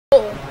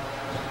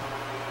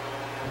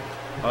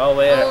Oh,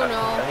 wait. Oh,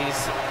 no. He's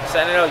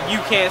setting it up. You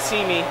can't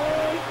see me.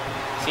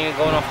 Cena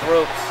going off the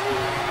ropes.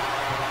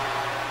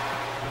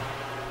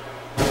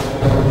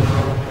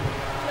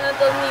 That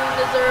doesn't even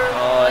deserve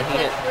a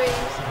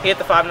catchphrase. He hit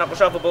the 5 knuckle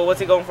shuffle, but what's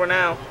he going for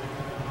now?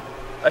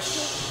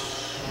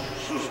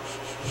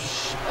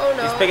 Oh,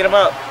 no. He's picking him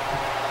up.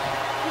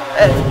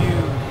 F you.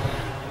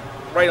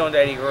 Right on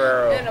Daddy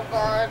Guerrero. And a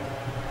guard.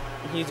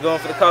 He's going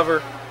for the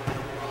cover.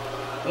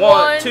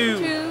 One,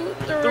 two,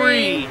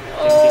 three.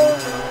 Oh,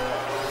 no.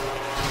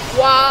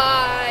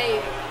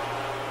 Why?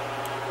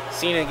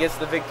 Cena gets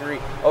the victory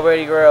over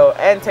Eddie Guerrero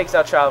and takes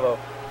out Chavo,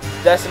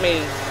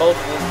 decimating both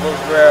of those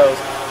Guerreros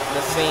in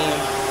the same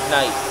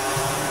night.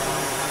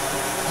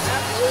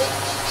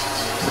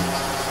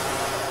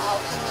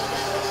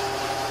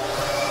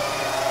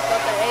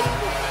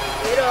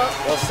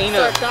 Well, Cena.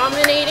 Start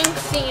dominating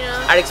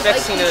Cena. I'd expect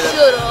like Cena to.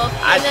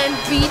 And then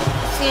beat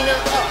Cena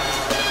up.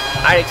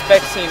 I'd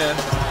expect Cena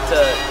to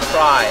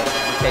try to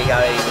take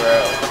out Eddie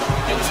Guerrero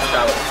and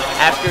Chavo.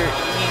 After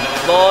he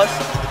lost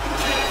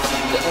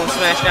on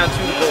SmackDown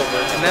 2 to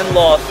Goldberg, and then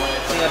lost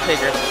Cena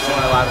Taker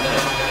on a lot of him.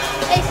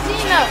 Hey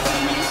Cena,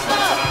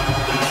 stop!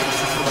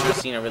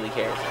 Cena really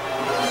cares.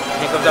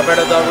 Here comes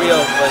Alberto Del Rio,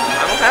 but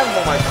I don't have him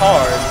on my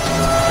card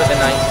for the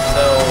night,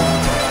 so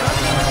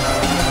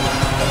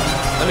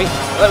let me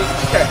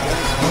check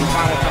one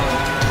final time.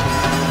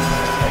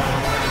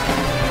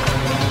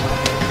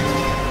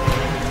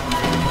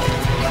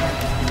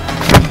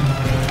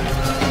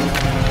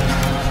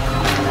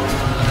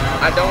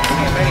 I don't see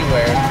him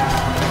anywhere.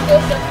 I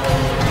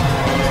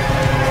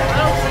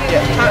don't see him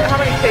anywhere. How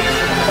many cases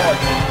have you called?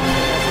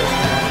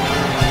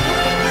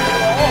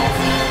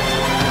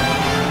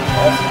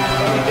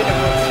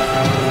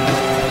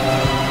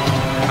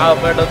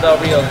 Alberto Del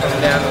Rio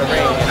coming down to the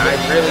ring, and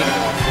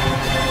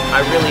I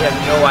really have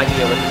no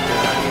idea what he's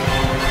doing out here.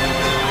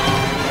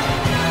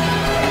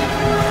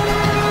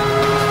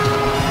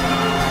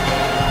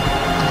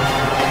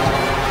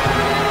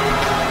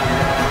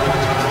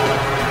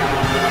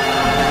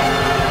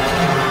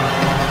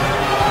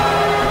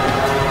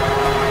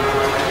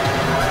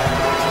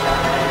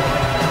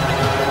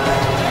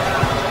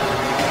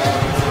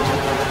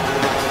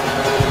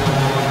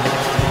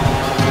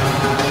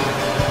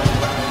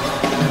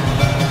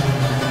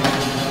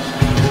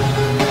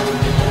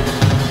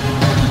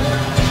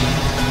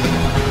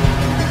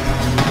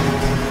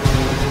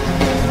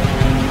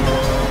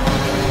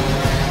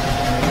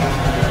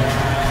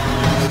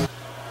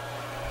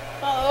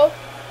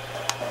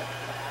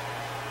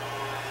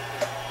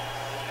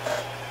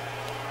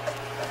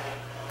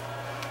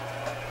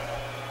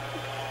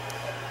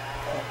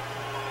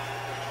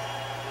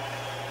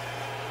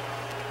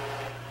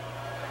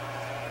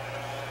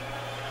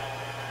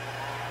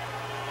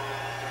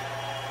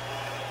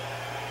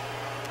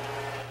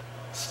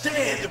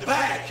 Stand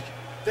back!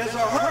 There's a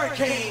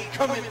hurricane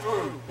coming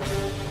through!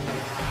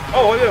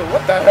 Oh,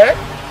 what the heck?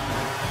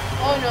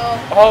 Oh no.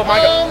 Oh my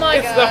god.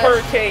 It's gosh. the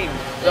hurricane.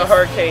 The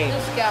hurricane.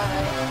 This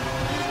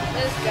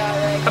guy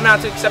right Come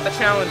out to accept the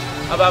challenge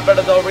of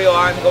Alberto Del Rio,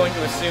 I'm going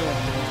to assume.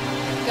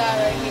 This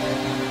guy right here.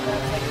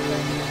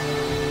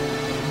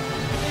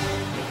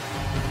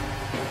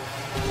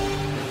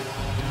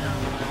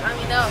 I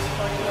mean, that was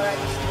funny, right?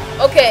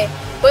 Okay,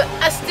 but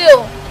I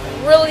still,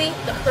 really,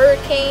 the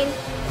hurricane?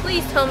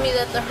 Please tell me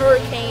that the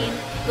hurricane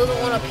doesn't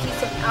want a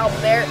piece of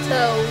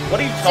Alberto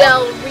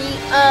Del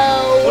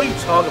Rio. What are you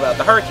talking about?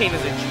 The hurricane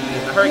is a G.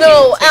 The hurricane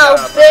no,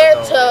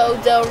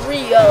 Alberto Del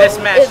Rio. This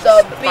match is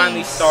a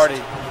finally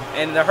started,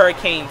 and the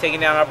hurricane taking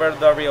down Alberto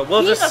Del Rio.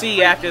 We'll just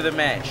see after the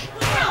match.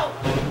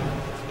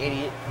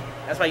 Idiot.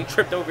 That's why you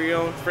tripped over your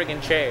own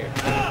freaking chair.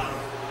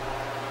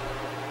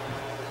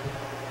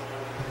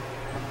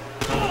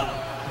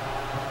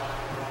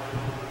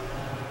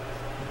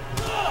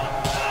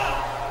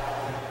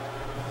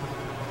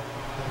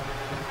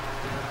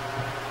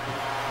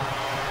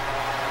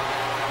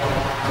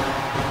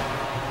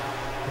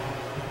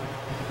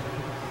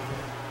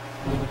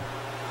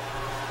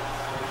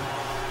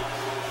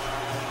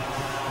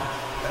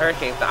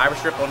 Hurricane, the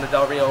Irish rip on the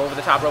Del Rio over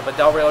the top rope, but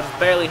Del Rio just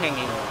barely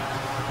hanging on.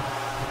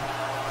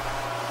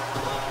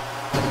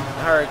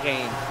 The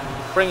Hurricane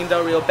bringing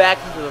Del Rio back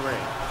into the ring.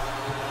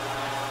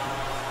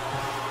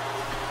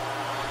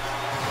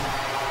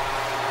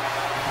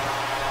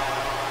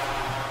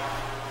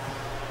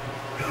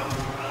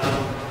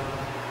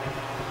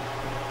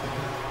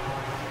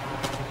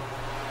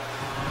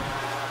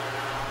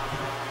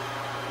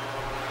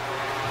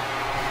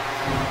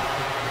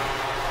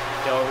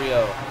 Del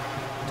Rio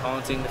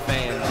taunting the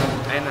fans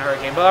and the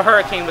Hurricane, but a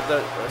Hurricane with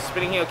the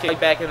spinning heel kick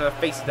back into the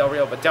face of Del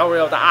Rio, but Del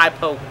Rio with the eye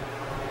poke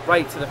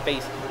right to the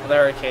face of the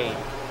Hurricane,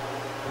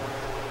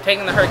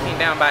 taking the Hurricane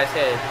down by his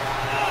head.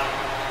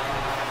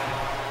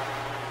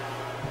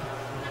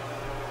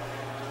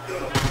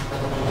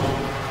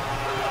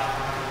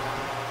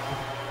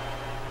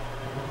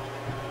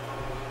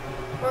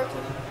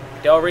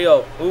 Del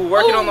Rio, ooh,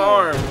 working on the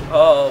arm.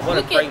 Oh, what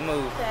a great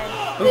move.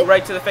 Ooh,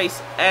 right to the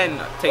face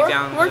and take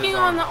down. Working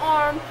on the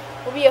arm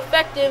will be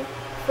effective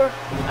for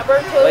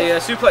Alberto.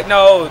 Wait, suplex.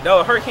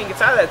 No, Hurricane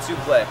gets out of that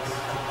suplex.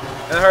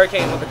 And the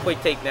Hurricane with a quick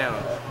takedown.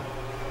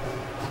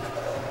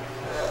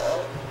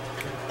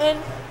 And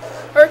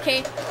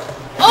Hurricane.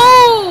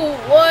 Oh,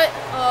 what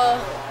a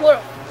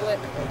flip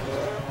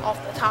off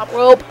the top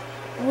rope.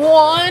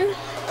 1,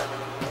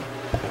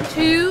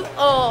 2.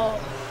 Oh,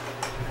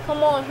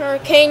 come on,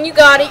 Hurricane, you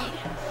got it.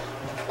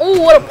 Oh,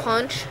 what a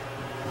punch.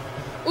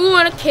 Ooh,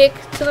 and a kick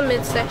to the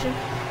midsection.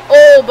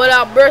 Oh, but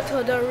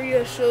Alberto Del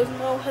Rio shows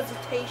no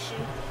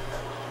hesitation.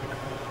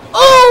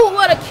 Oh,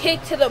 what a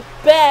kick to the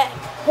back.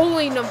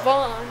 Holy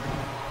Navon.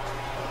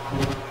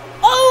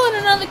 Oh,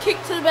 and another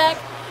kick to the back.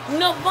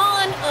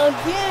 Navon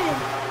again.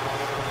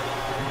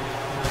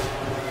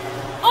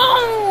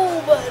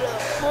 Oh, but a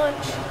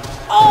punch.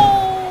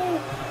 Oh,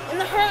 and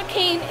the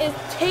Hurricane is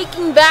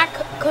taking back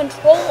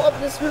control of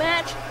this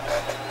match.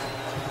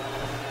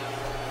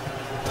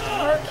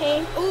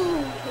 Hurricane.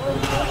 Ooh.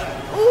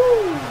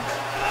 Ooh.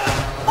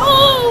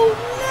 Oh,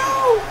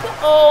 no.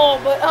 Oh,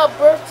 but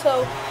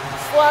Alberto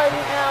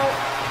sliding out.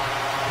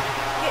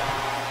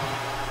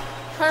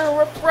 Trying to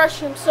refresh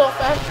himself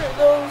after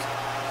those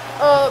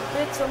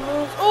bits of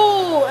moves.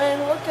 Oh,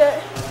 and look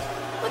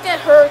at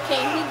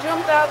Hurricane. He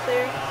jumped out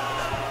there.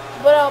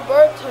 But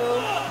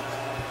Alberto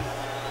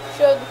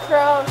showed the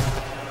crowd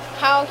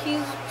how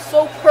he's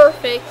so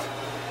perfect,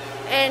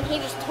 and he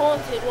just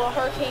taunted while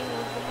Hurricane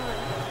was behind.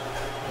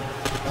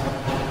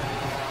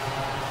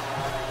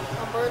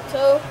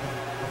 Alberto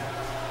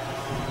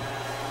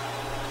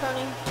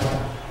turning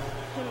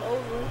him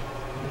over.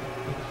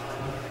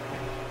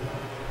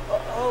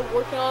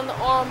 Working on the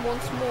arm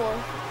once more.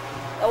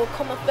 That will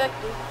come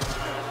effective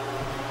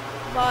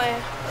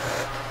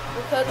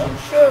because I'm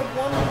sure at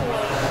one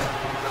point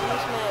in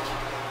this match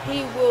he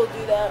will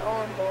do that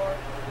arm bar,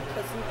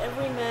 because in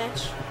every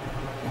match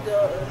he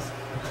does.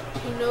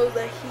 He knows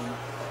that he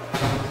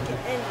can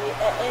end it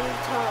at any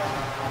time.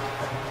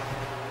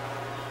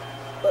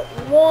 But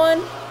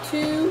 1,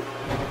 2,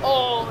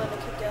 oh, and a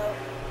kick out.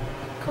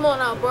 Come on,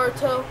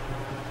 Alberto.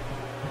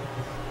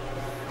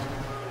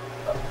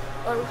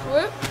 A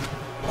whip.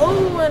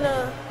 Oh, and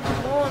a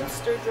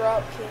monster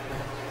drop kick.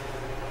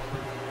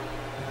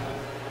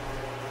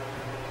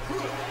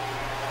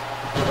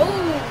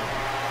 Oh,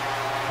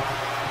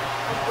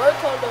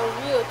 Alberto Del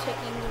Rio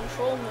taking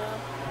control now.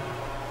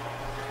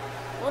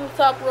 On the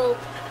top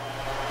rope.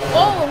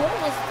 Oh, what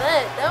was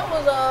that? That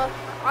was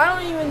I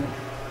don't even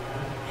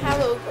have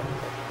a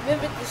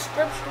vivid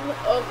description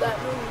of that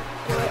move.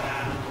 But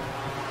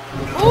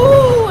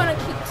oh, and a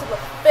kick to the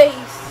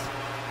face.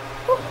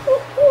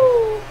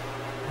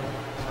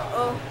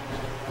 Uh-oh.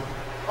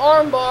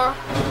 Armbar.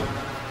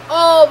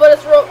 Oh, but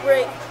it's rope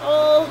break.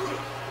 Oh.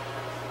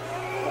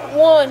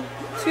 1,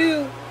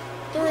 2,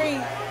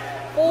 3,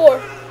 4,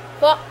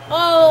 5.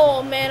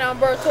 Oh man,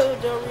 Alberto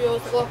Del Rio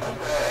is lucky.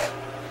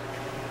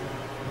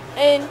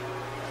 And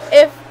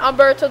if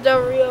Alberto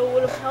Del Rio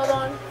would have held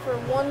on for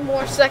one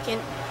more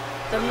second,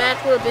 the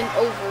match would have been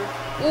over.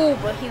 Ooh,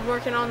 but he's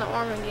working on the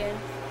arm again.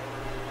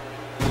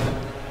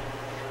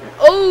 And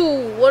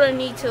oh, what a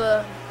knee to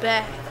the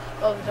back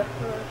of the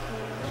Hurricane.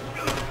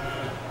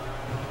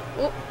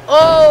 Ooh,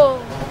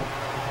 oh!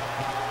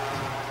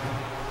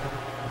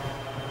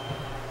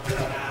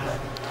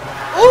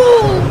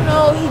 Oh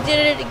no, he did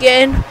it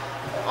again.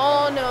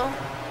 Oh no.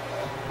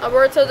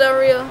 Alberto Del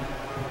Rio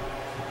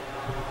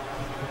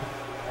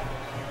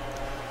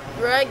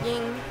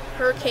dragging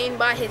Hurricane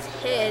by his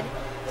head,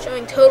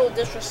 showing total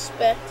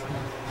disrespect.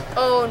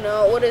 Oh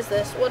no, what is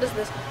this? What is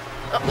this?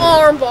 An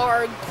arm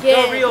bar again.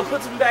 Del Rio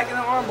puts him back in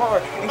the arm bar.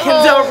 And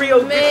can Del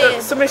Rio get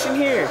the submission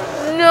here?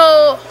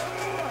 No.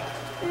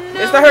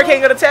 Is the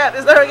Hurricane gonna tap?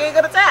 Is the Hurricane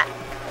gonna tap?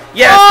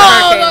 Yes,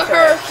 the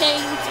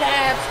Hurricane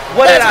taps.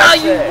 What That's how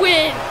you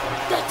win.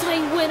 That's how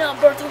you win,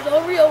 Alberto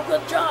Del Rio.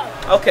 Good job.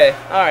 Okay,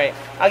 alright.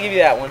 I'll give you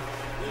that one.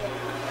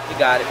 You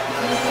got it.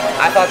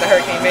 I thought the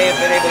Hurricane may have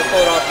been able to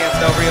pull it off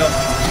against Del Rio.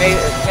 Maybe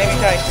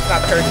tonight's just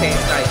not the Hurricane's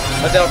night,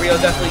 but Del Rio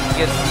definitely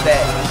gets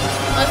that.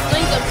 Let's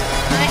think of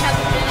I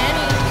haven't been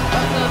any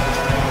of the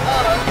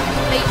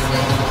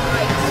faces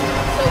nights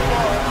so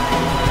far.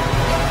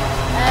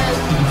 As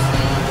you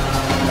see,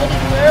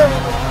 Guerrero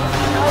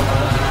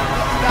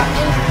got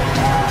injured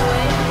all the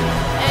way,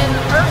 and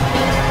the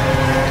Hurricane.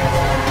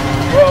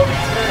 Well,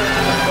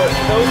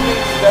 those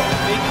names are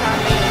definitely big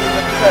time names in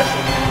the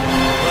profession,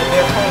 but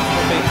their opponents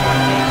were big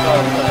time names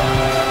also.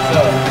 So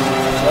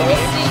it'll be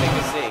interesting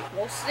to see.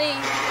 We'll see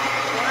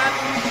what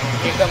happens.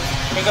 Here comes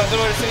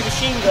the Motor City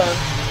Machine Gun.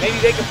 Maybe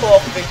they can pull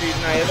off a victory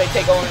tonight as they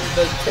take on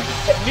the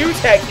new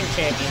tag team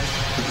champions,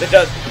 the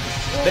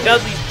Dudleys. The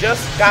Dudleys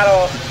just got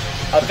off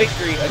a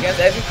victory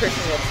against Edge and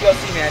Christian in a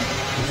TLC match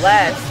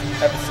last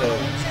episode,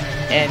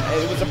 and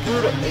it was a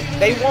brutal.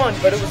 They won,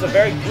 but it was a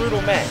very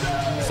brutal match.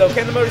 So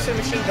can the Motor City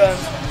Machine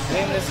Guns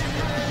win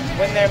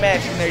their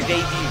match in their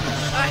debut?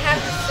 I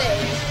have to say,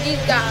 these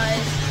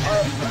guys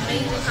are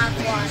amazing high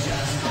flyers.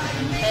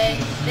 Okay,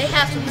 they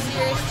have some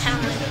serious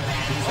talent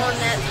on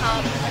that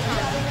top.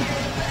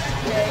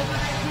 Okay,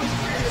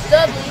 and the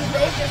Dudleys,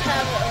 they just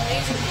have an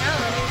amazing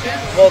talent in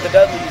general. Well, the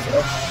Dudleys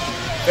are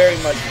very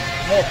much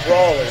more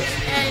brawlers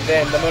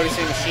than the Motor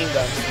City Machine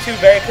Guns. Two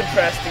very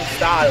contrasting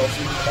styles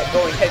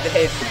going head to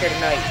head here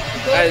tonight.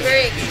 As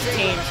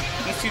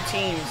these two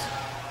teams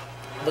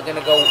looking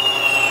to go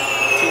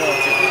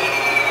 2-on-2.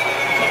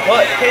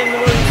 But can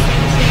the Motor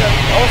City Machine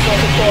Guns also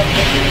control the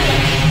victory?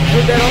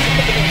 Would that also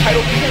put them in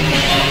title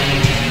contention?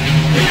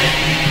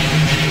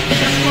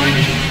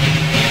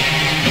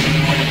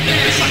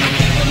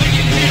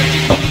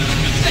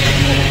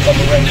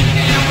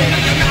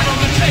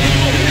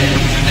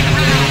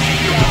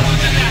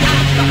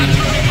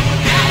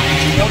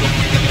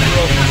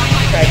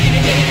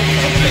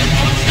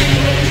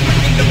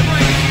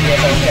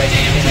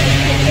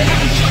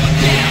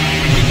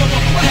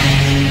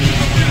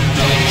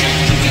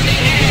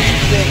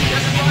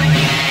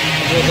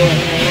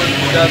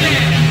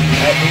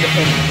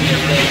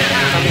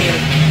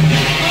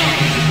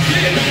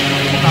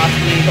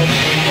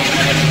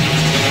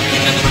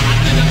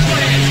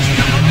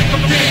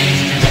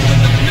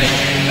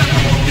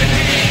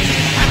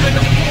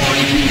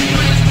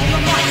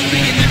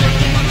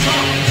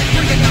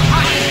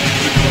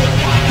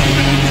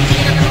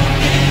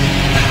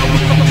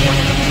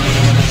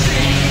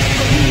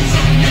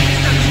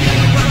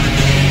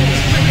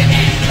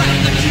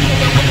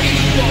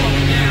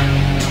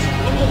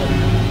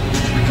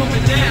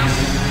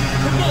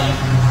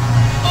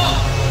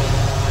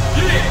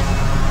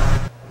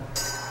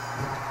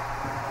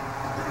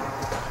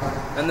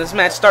 And this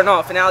match starting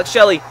off, and Alex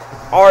Shelley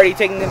already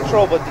taking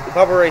control, but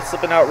Bubba Ray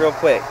slipping out real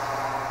quick.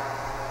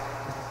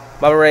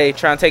 Bubba Ray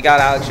trying to take out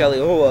Alex Shelley.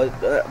 Oh,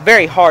 a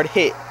very hard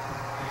hit.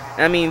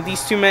 And I mean,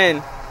 these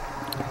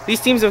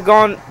teams have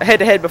gone head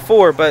to head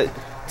before, but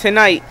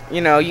tonight, you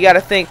know, you got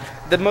to think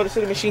the Motor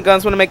City Machine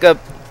Guns want to make a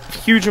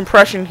huge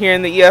impression here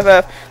in the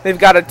EFF. They've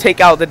got to take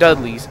out the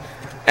Dudleyz,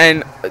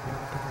 and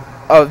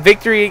a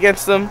victory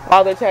against them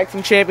while they're tag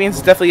team champions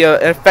is definitely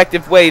an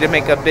effective way to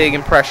make a big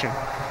impression.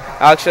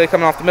 Alex Shelley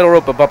coming off the middle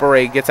rope, but Bubba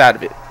Ray gets out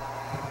of it.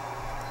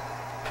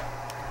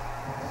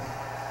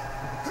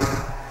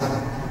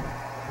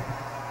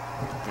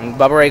 And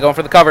Bubba Ray going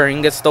for the cover.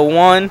 He gets the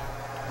one.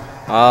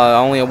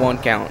 Only a 1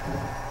 count.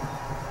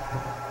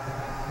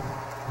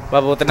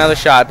 Bubba with another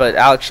shot, but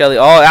Alex Shelley.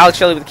 Oh, Alex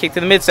Shelley with a kick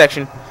to the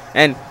midsection.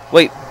 And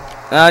wait.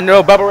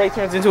 No, Bubba Ray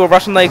turns into a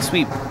Russian leg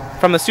sweep.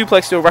 From the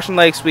suplex to a Russian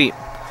leg sweep.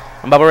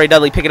 And Bubba Ray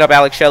Dudley picking up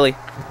Alex Shelley.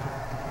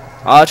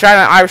 Trying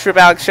to Irish whip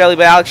Alex Shelley,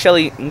 but Alex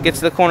Shelley gets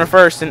to the corner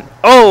first, and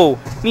oh,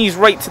 knees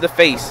right to the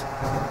face.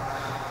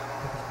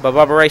 But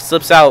Bubba Ray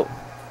slips out.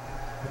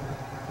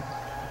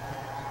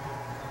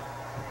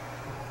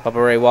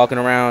 Bubba Ray walking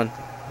around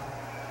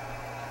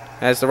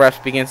as the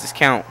ref begins his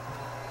count.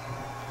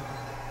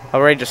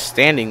 Bubba Ray just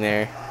standing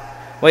there.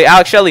 Wait,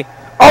 Alex Shelley.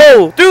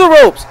 Oh, through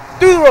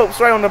the ropes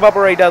right on the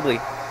Bubba Ray Dudley.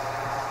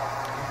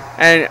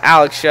 And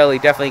Alex Shelley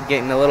definitely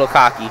getting a little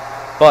cocky,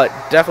 but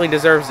definitely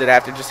deserves it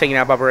after just taking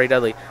out Bubba Ray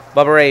Dudley.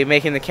 Bubba Ray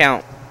making the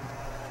count.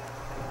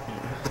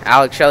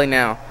 Alex Shelley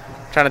now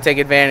trying to take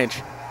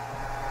advantage.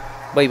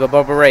 Wait, but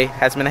Bubba Ray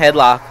has him in a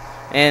headlock.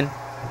 And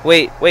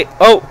wait.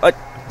 Oh,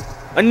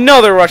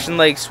 another Russian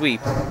leg sweep.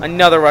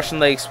 Another Russian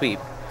leg sweep.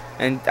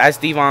 And as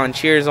Devon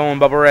cheers on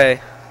Bubba Ray.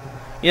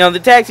 You know,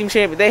 the tag team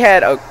champion, they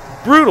had a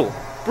brutal,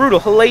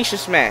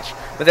 hellacious match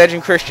with Edge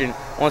and Christian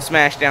on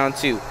SmackDown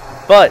 2.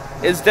 But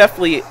it's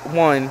definitely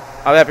one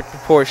of epic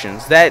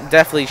proportions. That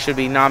definitely should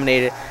be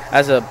nominated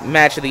as a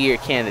Match of the Year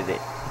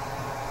candidate.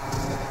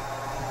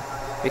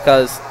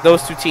 Because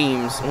those two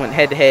teams went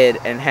head to head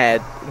and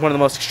had one of the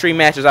most extreme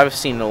matches I've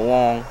seen in a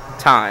long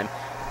time.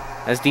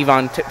 As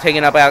Devon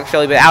taking up Alex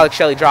Shelley, but Alex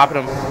Shelley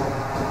dropping him.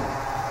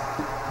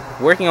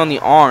 Working on the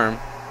arm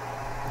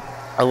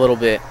a little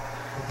bit.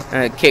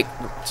 And a kick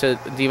to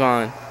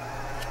Devon.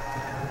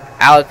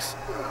 Alex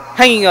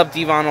hanging up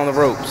Devon on the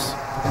ropes.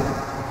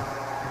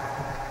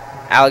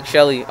 Alex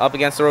Shelley up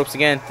against the ropes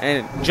again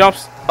and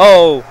jumps.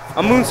 Oh,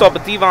 a moonsault,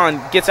 but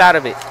Devon gets out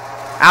of it.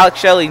 Alex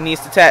Shelley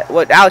needs to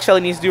what Alex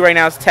Shelley needs to do right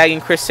now is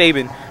tagging Chris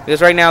Sabin,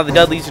 because right now the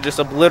Dudleys are just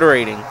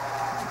obliterating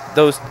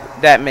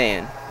that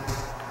man.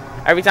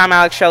 Every time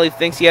Alex Shelley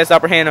thinks he has the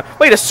upper hand,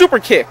 wait, a super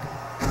kick.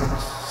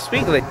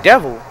 Speak of the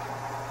devil.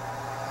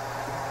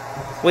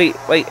 Wait,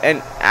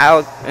 and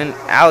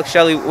Alex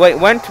Shelley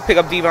went to pick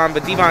up Devon,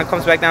 but Devon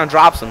comes back down and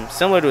drops him,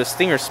 similar to a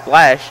Stinger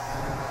Splash.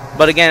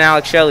 But again,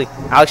 Alex Shelley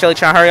trying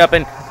to hurry up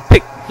and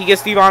pick. He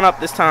gets Devon up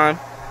this time.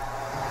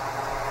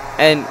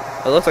 And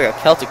it looks like a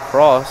Celtic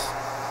Cross.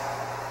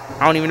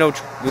 I don't even know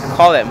what you would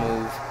call that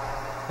move.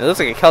 It looks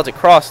like a Celtic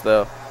Cross,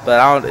 though. But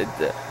I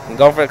don't.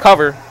 Going for the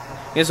cover.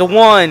 Here's a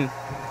 1.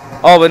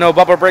 Oh, but no,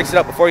 Bubba breaks it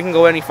up before he can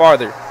go any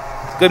farther.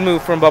 Good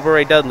move from Bubba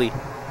Ray Dudley.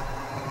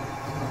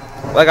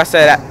 Like I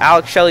said,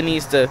 Alex Shelley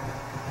needs to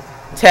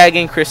tag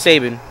in Chris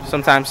Sabin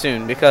sometime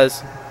soon,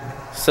 because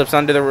slips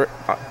under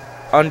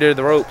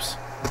the ropes.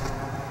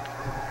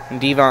 And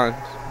Devon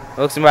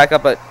looks him back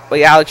up, but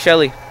wait, Alex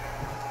Shelley.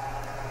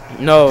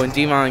 No, and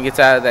Devon gets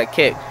out of that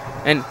kick.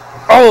 And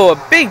oh,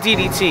 a big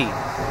DDT.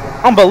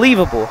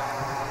 Unbelievable.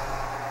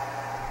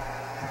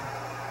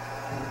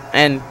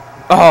 And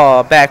oh,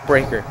 a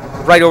backbreaker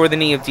right over the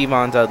knee of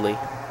Devon Dudley.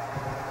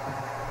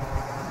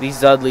 These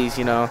Dudleys,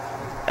 you know,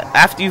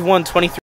 after you've won 23